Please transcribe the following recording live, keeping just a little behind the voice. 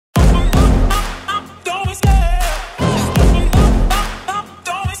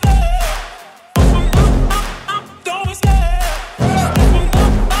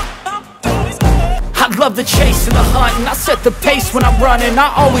love the chase and the hunt, and I set the pace when I'm running.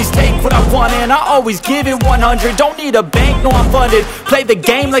 I always take what I want and I always give it 100. Don't need a bank, no I'm funded. Play the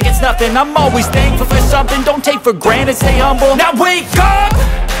game like it's nothing. I'm always thankful for something. Don't take for granted, stay humble. Now wake up!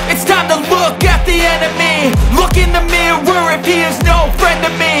 It's time to look at the enemy. Look in the mirror if he is no friend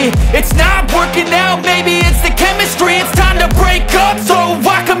to me. It's not working out, maybe it's the chemistry. It's time to break up so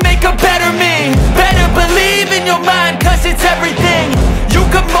I can make a better me. Better believe in your mind, cause it's everything. You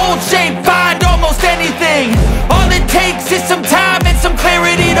can mold, shape, find almost anything. All it takes is some time and some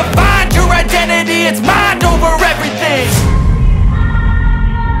clarity to find your identity. It's mind over everything.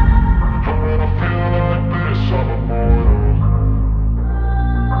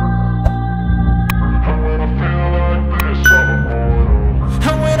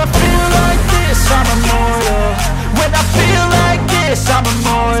 I'm immortal. When I feel like this, I'm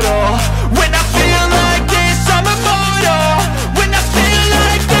immortal. When I feel like this, I'm immortal. When I feel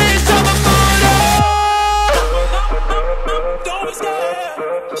like this, I'm immortal. Don't be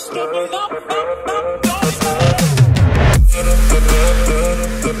scared. Just step it up. Don't be scared.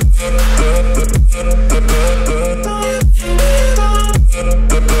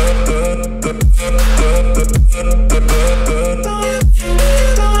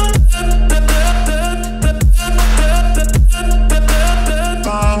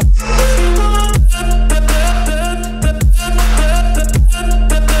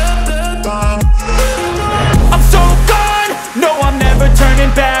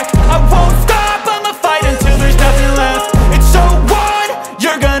 Back. I won't stop, I'ma fight until there's nothing left. It's so on,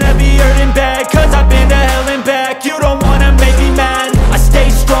 you're gonna be hurting bad, cause I've been to hell and back. You don't wanna make me mad, I stay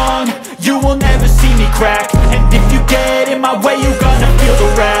strong, you will never see me crack. And if you get in my way, you're gonna feel the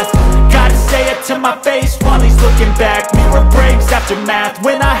wrath. Gotta say it to my face while he's looking back. Mirror breaks after math,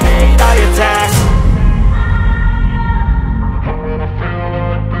 when I hate I attack.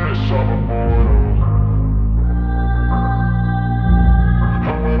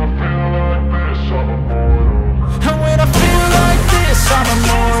 I'm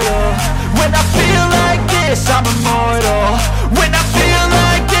immortal. When I feel like this, I'm immortal. When I feel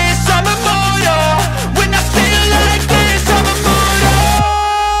like this, I'm immortal. When I feel like this, I'm immortal.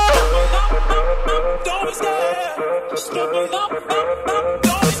 Don't be scared. Just step it up.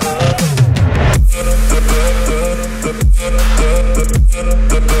 Don't be scared.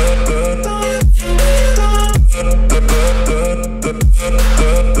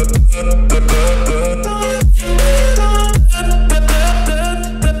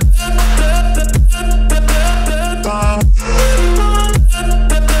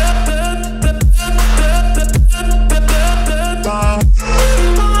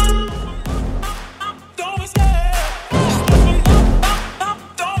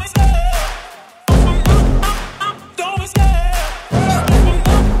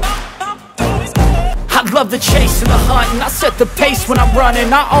 Love the chase and the hunt, and I set the pace when I'm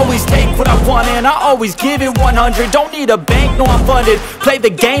running. I always take what I want and I always give it 100. Don't need a bank, no I'm funded. Play the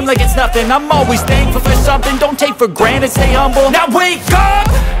game like it's nothing. I'm always thankful for something. Don't take for granted, stay humble. Now wake up!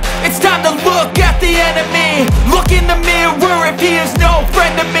 It's time to look at the enemy. Look in the mirror if he is no friend